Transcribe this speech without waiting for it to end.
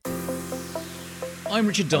I'm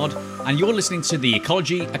Richard Dodd, and you're listening to the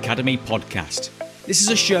Ecology Academy podcast. This is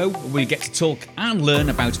a show where we get to talk and learn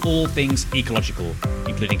about all things ecological,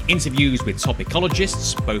 including interviews with top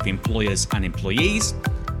ecologists, both employers and employees,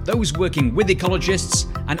 those working with ecologists,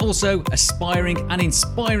 and also aspiring and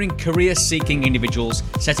inspiring career-seeking individuals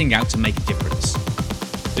setting out to make a difference.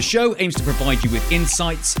 The show aims to provide you with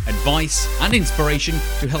insights, advice, and inspiration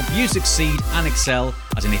to help you succeed and excel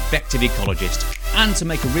as an effective ecologist and to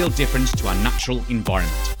make a real difference to our natural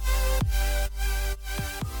environment.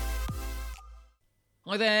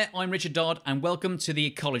 Hi there, I'm Richard Dodd, and welcome to the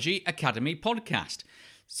Ecology Academy podcast.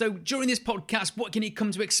 So during this podcast, what can you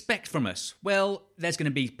come to expect from us? Well, there's going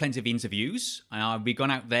to be plenty of interviews. We've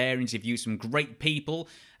gone out there and interviewed some great people,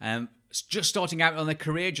 just starting out on their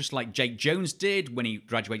career, just like Jake Jones did when he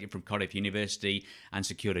graduated from Cardiff University and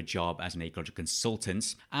secured a job as an ecological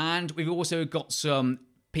consultant. And we've also got some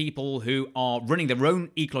people who are running their own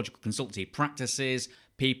ecological consultancy practices,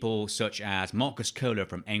 people such as Marcus Kohler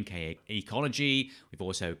from MK Ecology. We've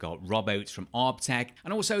also got Rob Oates from Arbtech,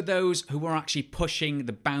 and also those who are actually pushing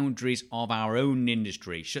the boundaries of our own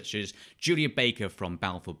industry, such as Julia Baker from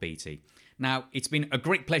Balfour Beatty. Now, it's been a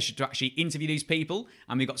great pleasure to actually interview these people,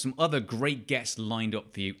 and we've got some other great guests lined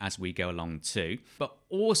up for you as we go along too. But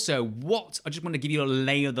also, I just want to give you a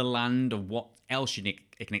lay of the land of what else you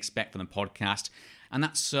can expect from the podcast. And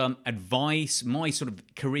that's advice, my sort of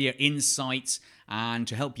career insights, and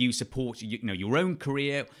to help you support your own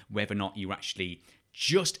career, whether or not you're actually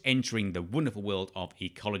just entering the wonderful world of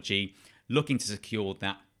ecology, looking to secure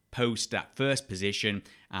that first position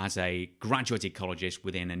as a graduate ecologist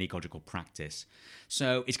within an ecological practice.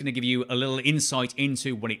 So it's going to give you a little insight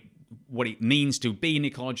into what it means to be an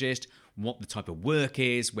ecologist, what the type of work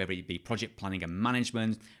is, whether it be project planning and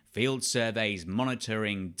management, field surveys,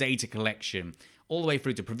 monitoring, data collection, all the way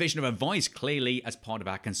through to provision of advice, clearly as part of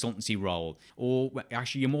our consultancy role, or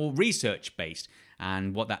actually you're more research-based,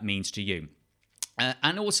 and what that means to you.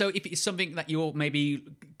 And also, if it's something that you're maybe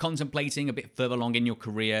contemplating a bit further along in your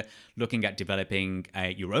career, looking at developing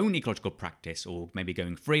your own ecological practice, or maybe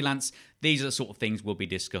going freelance, these are the sort of things we'll be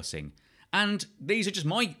discussing. And these are just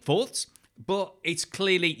my thoughts, but it's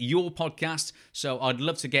clearly your podcast, so I'd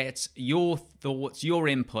love to get your thoughts, your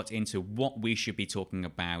input into what we should be talking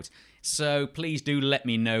about. So please do let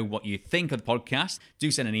me know what you think of the podcast. Do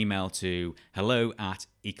send an email to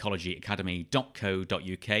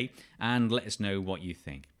hello@ecologyacademy.co.uk and let us know what you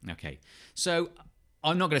think. Okay, so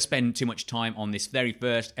I'm not going to spend too much time on this very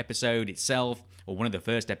first episode itself, or one of the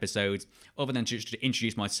first episodes, other than just to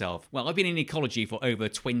introduce myself. Well, I've been in ecology for over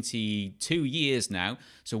 22 years now,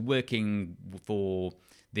 so working for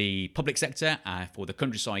the public sector, for the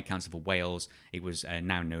Countryside Council for Wales. It was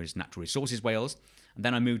now known as Natural Resources Wales. And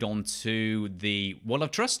then I moved on to the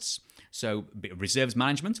Wildlife Trusts, so a bit of reserves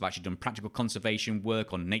management. I've actually done practical conservation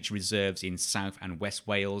work on nature reserves in South and West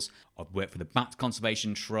Wales. I've worked for the Bat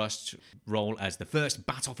Conservation Trust, role as the first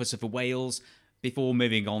bat officer for Wales, before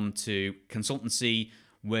moving on to consultancy,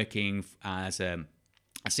 working as a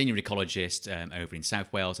senior ecologist over in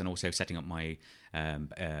South Wales, and also setting up my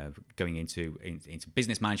going into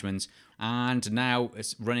business management, and now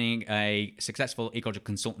it's running a successful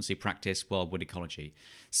ecological consultancy practice, Wildwood Ecology.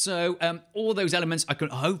 So all those elements I can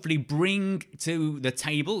hopefully bring to the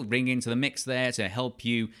table, bring into the mix there to help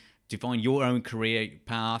you define your own career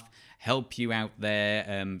path, help you out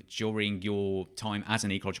there during your time as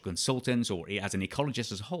an ecological consultant or as an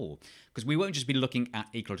ecologist as a whole. Because we won't just be looking at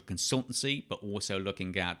ecological consultancy, but also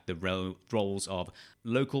looking at the roles of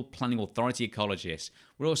local planning authority ecologists.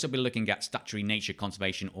 We'll also be looking at statutory nature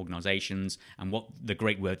conservation organisations and what the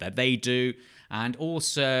great work that they do, and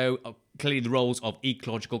also clearly the roles of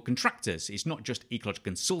ecological contractors. It's not just ecological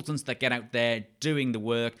consultants that get out there doing the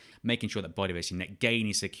work, making sure that biodiversity net gain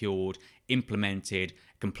is secured, implemented,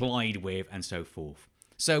 complied with, and so forth.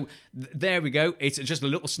 So there we go. It's just a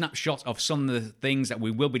little snapshot of some of the things that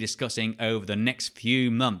we will be discussing over the next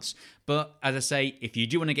few months. But as I say, if you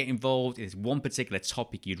do want to get involved, if there's one particular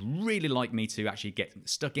topic you'd really like me to actually get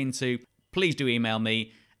stuck into, please do email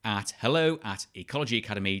me at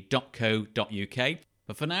hello@ecologyacademy.co.uk.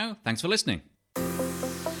 But for now, thanks for listening.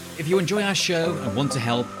 If you enjoy our show and want to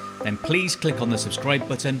help, then please click on the subscribe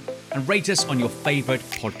button and rate us on your favourite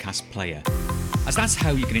podcast player, as that's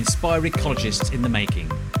how you can inspire ecologists in the making,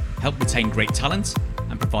 help retain great talent,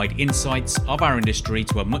 and provide insights of our industry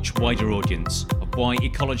to a much wider audience of why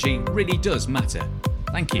ecology really does matter.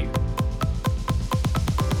 Thank you.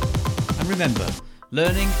 And remember,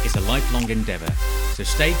 learning is a lifelong endeavour, so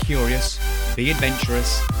stay curious, be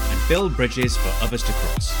adventurous, and build bridges for others to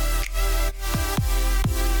cross.